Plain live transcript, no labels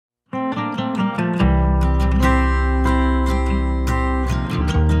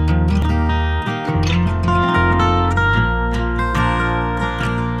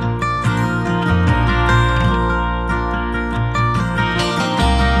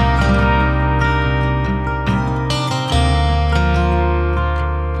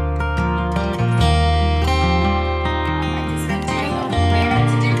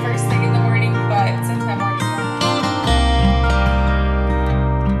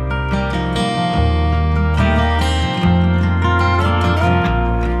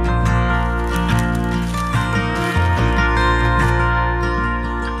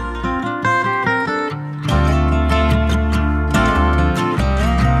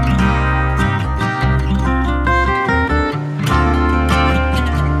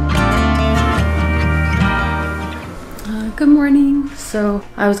So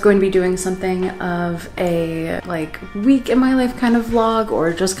I was going to be doing something of a like week in my life kind of vlog,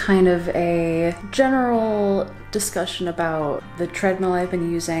 or just kind of a general discussion about the treadmill I've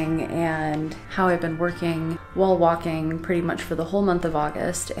been using and how I've been working while walking pretty much for the whole month of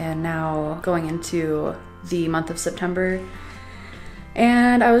August and now going into the month of September.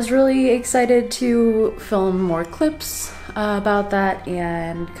 And I was really excited to film more clips about that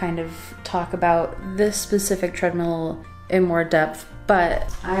and kind of talk about this specific treadmill in more depth.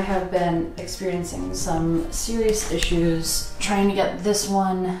 But I have been experiencing some serious issues trying to get this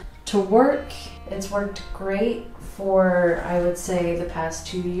one to work. It's worked great for, I would say, the past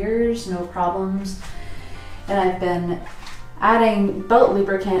 2 years, no problems. And I've been adding belt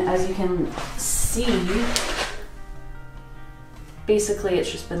lubricant, as you can see. Basically,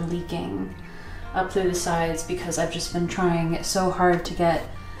 it's just been leaking up through the sides because I've just been trying so hard to get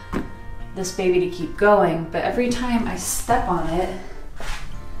this baby to keep going. But every time I step on it,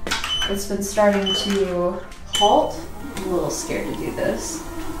 it's been starting to halt. I'm a little scared to do this.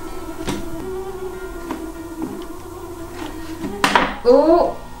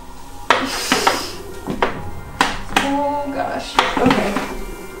 Oh! Oh gosh. Okay.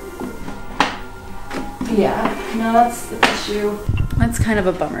 Yeah, no, that's the issue. That's kind of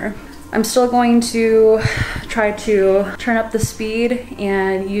a bummer. I'm still going to try to turn up the speed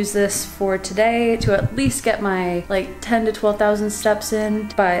and use this for today to at least get my like 10 to 12,000 steps in,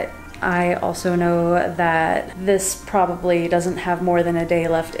 but I also know that this probably doesn't have more than a day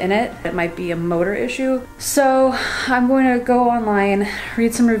left in it. It might be a motor issue. So I'm going to go online,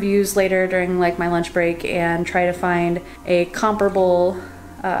 read some reviews later during like my lunch break, and try to find a comparable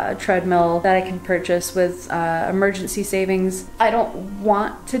treadmill that I can purchase with emergency savings. I don't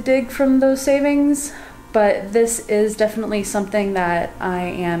want to dig from those savings, but this is definitely something that I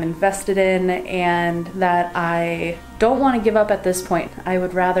am invested in and that I don't want to give up at this point. I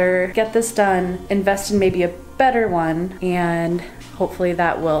would rather get this done, invest in maybe a better one, and hopefully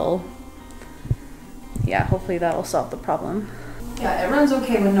that will, yeah, hopefully that'll solve the problem. Yeah, it runs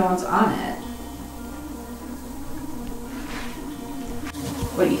okay when no one's on it.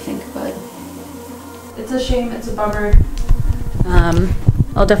 What do you think, bud? It's a shame, it's a bummer.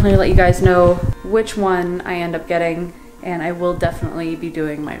 I'll definitely let you guys know which one I end up getting, and I will definitely be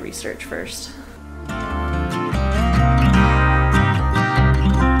doing my research first.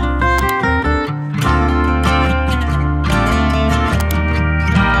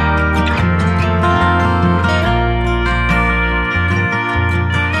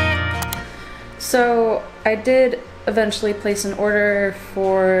 So I did eventually place an order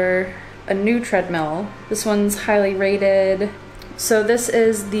for a new treadmill. This one's highly rated. So this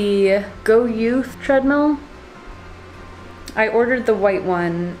is the Go Youth treadmill. I ordered the white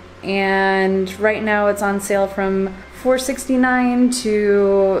one, and right now it's on sale from $469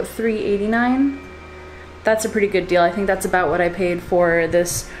 to $389. That's a pretty good deal. I think that's about what I paid for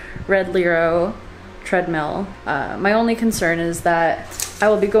this Red Lero treadmill. My only concern is that I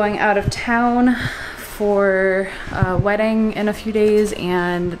will be going out of town for a wedding in a few days,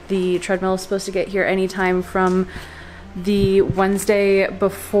 and the treadmill is supposed to get here anytime from the Wednesday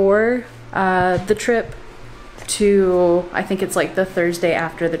before the trip to, I think it's like the Thursday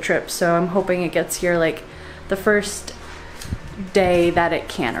after the trip. So I'm hoping it gets here like the first day that it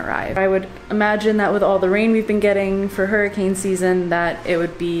can arrive. I would imagine that with all the rain we've been getting for hurricane season, that it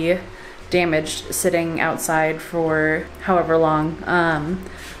would be damaged sitting outside for however long.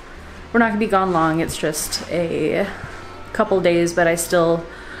 We're not gonna be gone long, it's just a couple days, but I still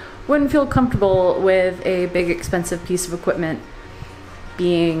wouldn't feel comfortable with a big expensive piece of equipment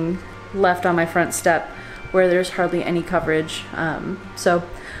being left on my front step where there's hardly any coverage. So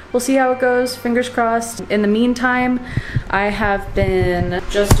we'll see how it goes, fingers crossed. In the meantime, I have been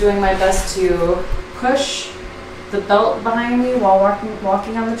just doing my best to push the belt behind me while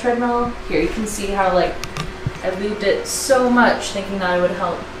walking on the treadmill. Here you can see how like I lubed it so much thinking that it would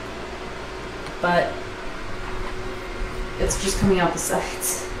help, but it's just coming out the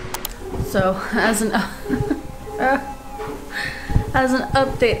sides. So as an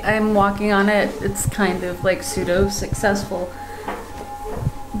update, I'm walking on it. It's kind of like pseudo successful,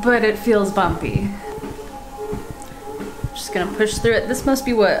 but it feels bumpy. Just gonna push through it. This must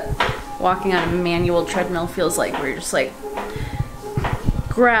be what walking on a manual treadmill feels like, where you're just like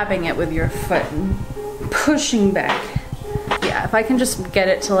grabbing it with your foot and pushing back. Yeah, if I can just get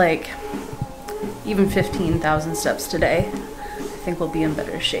it to like even 15,000 steps today, I think we'll be in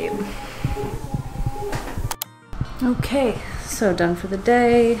better shape. Okay, so done for the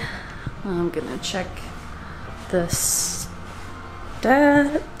day. I'm gonna check the stats.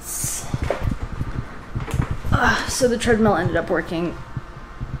 So the treadmill ended up working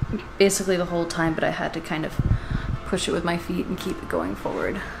basically the whole time, but I had to kind of push it with my feet and keep it going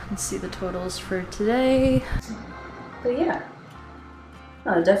forward. Let's see the totals for today. But yeah,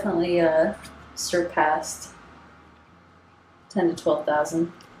 definitely surpassed 10 to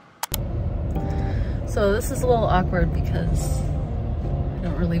 12,000. So this is a little awkward because I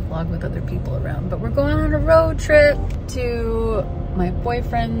don't really vlog with other people around, but we're going on a road trip to my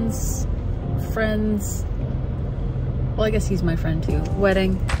boyfriend's friend's, well, I guess he's my friend too,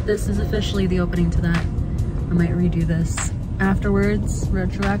 wedding. This is officially the opening to that. I might redo this afterwards,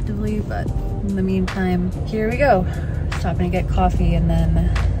 retroactively, but in the meantime, here we go. Stopping to get coffee and then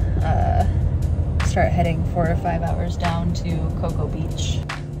start heading 4 to 5 hours down to Cocoa Beach.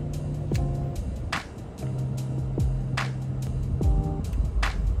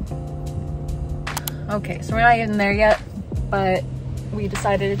 Okay, so we're not even there yet, but we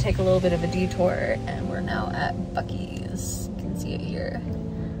decided to take a little bit of a detour and we're now at Buc-ee's. You can see it here.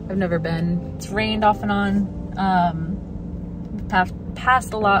 I've never been. It's rained off and on. We've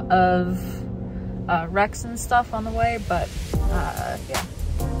passed a lot of wrecks and stuff on the way, but yeah,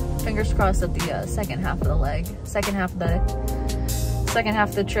 fingers crossed that the second half of the leg, second half of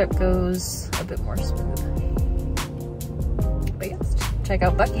the trip goes a bit more smooth. But yeah, let's check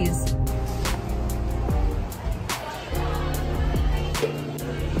out Buc-ee's.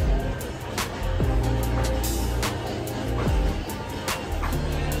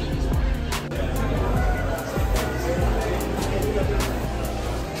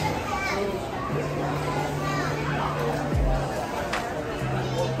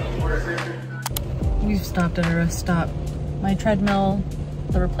 We've stopped at a rest stop. My treadmill,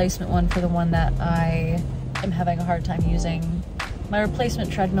 the replacement one for the one that I am having a hard time using. My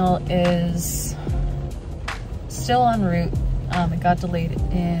replacement treadmill is still en route. It got delayed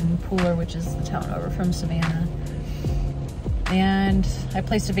in Pooler, which is the town over from Savannah. And I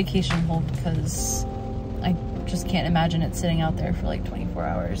placed a vacation hold because I just can't imagine it sitting out there for like 24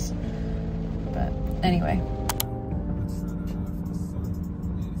 hours. But anyway.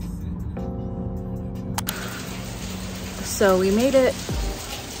 So we made it.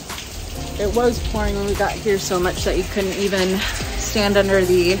 It was pouring when we got here so much that you couldn't even stand under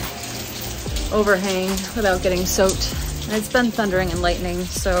the overhang without getting soaked. And it's been thundering and lightning,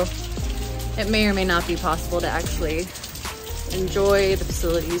 so it may or may not be possible to actually enjoy the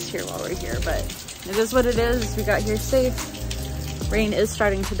facilities here while we're here, but it is what it is. We got here safe. Rain is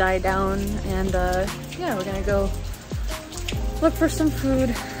starting to die down, and yeah, we're gonna go look for some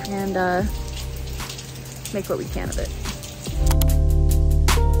food and make what we can of it.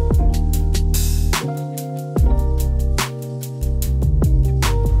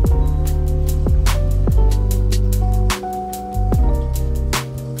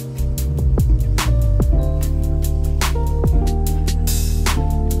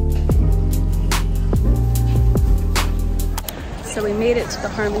 So we made it to the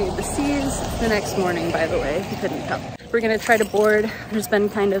Harmony of the Seas the next morning, by the way, you couldn't tell. We're gonna try to board. There's been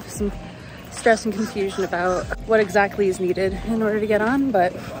kind of some stress and confusion about what exactly is needed in order to get on,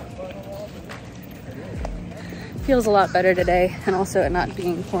 but feels a lot better today, and also it not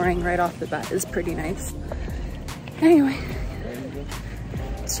being pouring right off the bat is pretty nice. Anyway,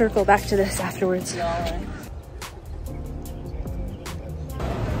 circle back to this afterwards.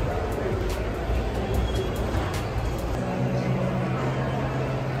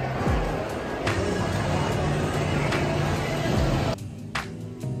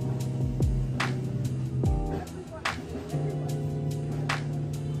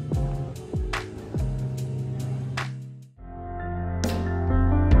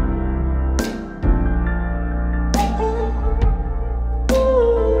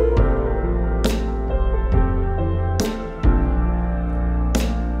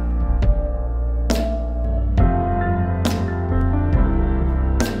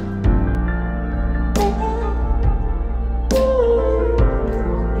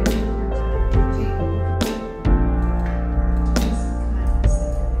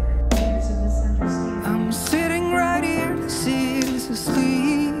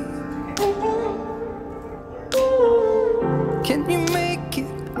 Can you make it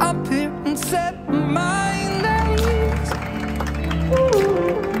up here and set my legs?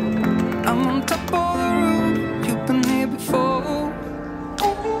 I'm on top of the roof, you've been here before.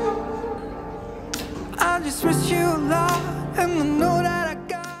 I just wish you a lot, and I know that I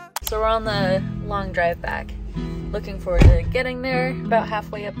got. So we're on the long drive back. Looking forward to getting there, about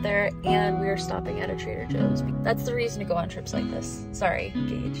halfway up there, and we are stopping at a Trader Joe's. That's the reason to go on trips like this. Sorry,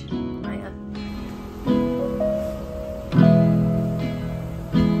 Gage, Maya.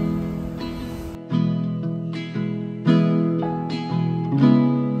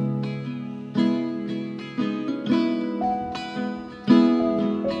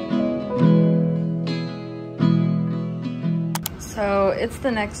 So it's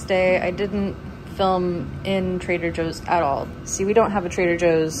the next day. I didn't film in Trader Joe's at all. See, we don't have a Trader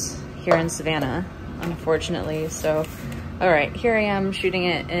Joe's here in Savannah, unfortunately. So, all right, here I am shooting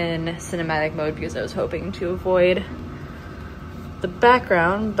it in cinematic mode because I was hoping to avoid the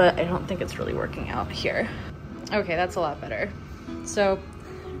background, but I don't think it's really working out here. Okay, that's a lot better. So,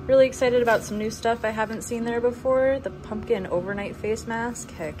 really excited about some new stuff I haven't seen there before. The pumpkin overnight face mask,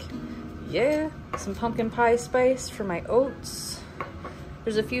 heck yeah. Some pumpkin pie spice for my oats.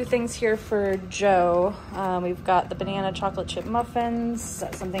 There's a few things here for Joe. We've got the banana chocolate chip muffins.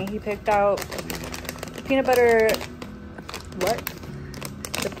 That's something he picked out. The peanut butter,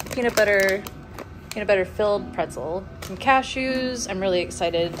 the peanut butter filled pretzel. Some cashews. I'm really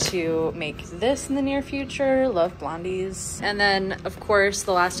excited to make this in the near future. Love blondies. And then, of course,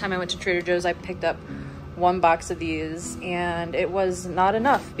 the last time I went to Trader Joe's, I picked up one box of these, and it was not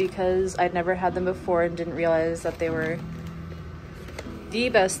enough because I'd never had them before and didn't realize that they were the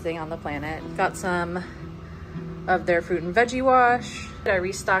best thing on the planet. Got some of their fruit and veggie wash. I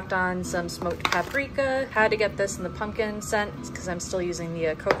restocked on some smoked paprika. Had to get this in the pumpkin scent because I'm still using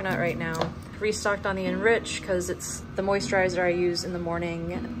the coconut right now. Restocked on the Enrich because it's the moisturizer I use in the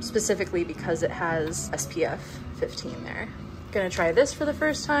morning, specifically because it has SPF 15 there. Gonna try this for the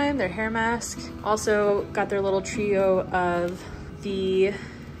first time, their hair mask. Also got their little trio of the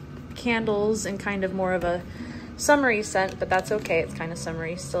candles in kind of more of a summery scent, but that's okay. It's kind of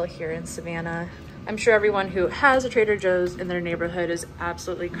summery still here in Savannah. I'm sure everyone who has a Trader Joe's in their neighborhood is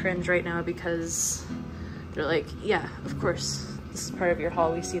absolutely cringe right now because they're like, yeah, of course, this is part of your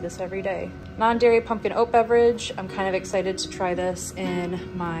haul. We see this every day. Non-dairy pumpkin oat beverage. I'm kind of excited to try this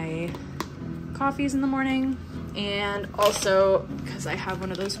in my coffees in the morning. And also, because I have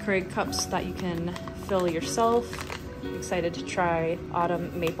one of those Keurig cups that you can fill yourself, excited to try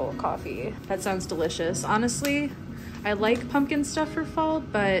autumn maple coffee. That sounds delicious. Honestly, I like pumpkin stuff for fall,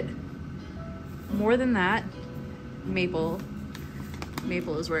 but more than that, maple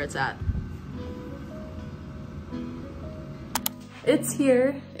is where it's at. It's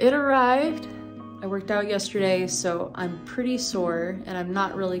here, it arrived. I worked out yesterday, so I'm pretty sore and I'm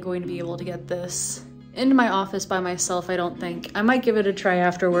not really going to be able to get this into my office by myself, I don't think. I might give it a try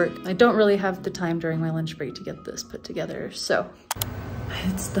after work. I don't really have the time during my lunch break to get this put together, so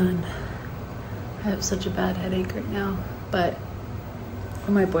it's done. I have such a bad headache right now, but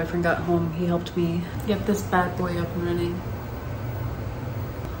when my boyfriend got home, he helped me get this bad boy up and running.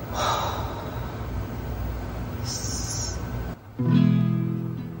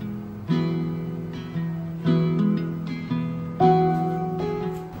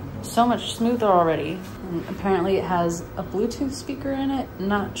 So much smoother already. And apparently it has a Bluetooth speaker in it.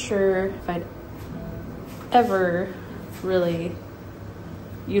 Not sure if I'd ever really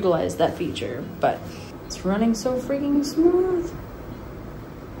utilize that feature, but it's running so freaking smooth.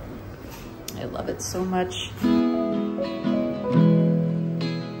 I love it so much.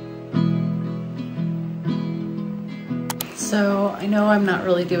 So I know I'm not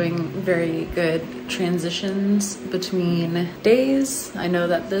really doing very good transitions between days. I know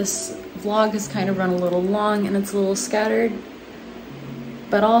that this vlog has kind of run a little long and it's a little scattered,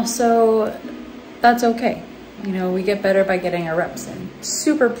 but also that's okay. You know, we get better by getting our reps in.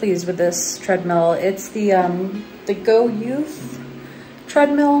 Super pleased with this treadmill. It's the Go Youth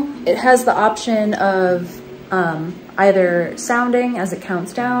treadmill. It has the option of either sounding as it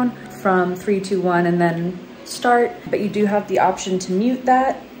counts down from 3, 2, 1 and then start, but you do have the option to mute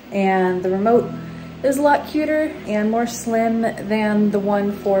that, and the remote is a lot cuter and more slim than the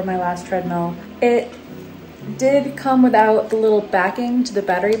one for my last treadmill. It did come without the little backing to the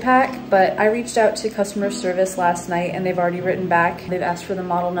battery pack, but I reached out to customer service last night and they've already written back. They've asked for the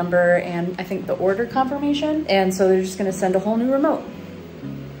model number and I think the order confirmation, and so they're just gonna send a whole new remote.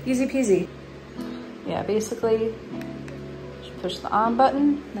 Easy peasy. Yeah, basically just push the on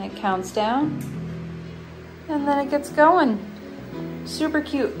button and it counts down and then it gets going. Super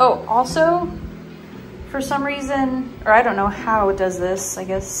cute. Oh, also, for some reason, or I don't know how it does this, I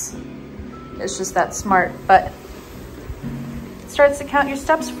guess it's just that smart, but it starts to count your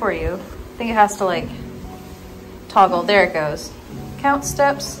steps for you. I think it has to like toggle, there it goes. Count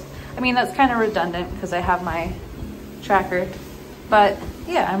steps. I mean, that's kind of redundant because I have my tracker, but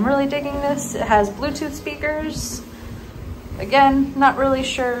yeah, I'm really digging this. It has Bluetooth speakers. Again, not really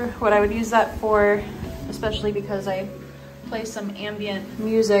sure what I would use that for, especially because I play some ambient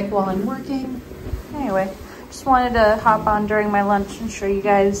music while I'm working. Anyway, just wanted to hop on during my lunch and show you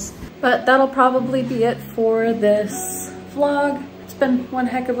guys. But that'll probably be it for this vlog. It's been one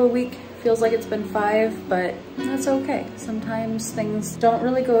heck of a week. Feels like it's been 5, but that's okay. Sometimes things don't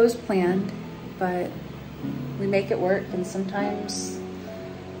really go as planned, but we make it work, and sometimes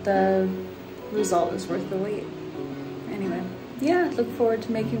the result is worth the wait. Anyway, yeah, look forward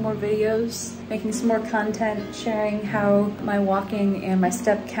to making more videos, making some more content, sharing how my walking and my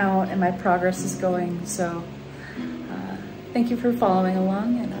step count and my progress is going. So thank you for following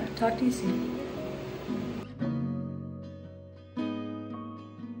along, and talk to you soon.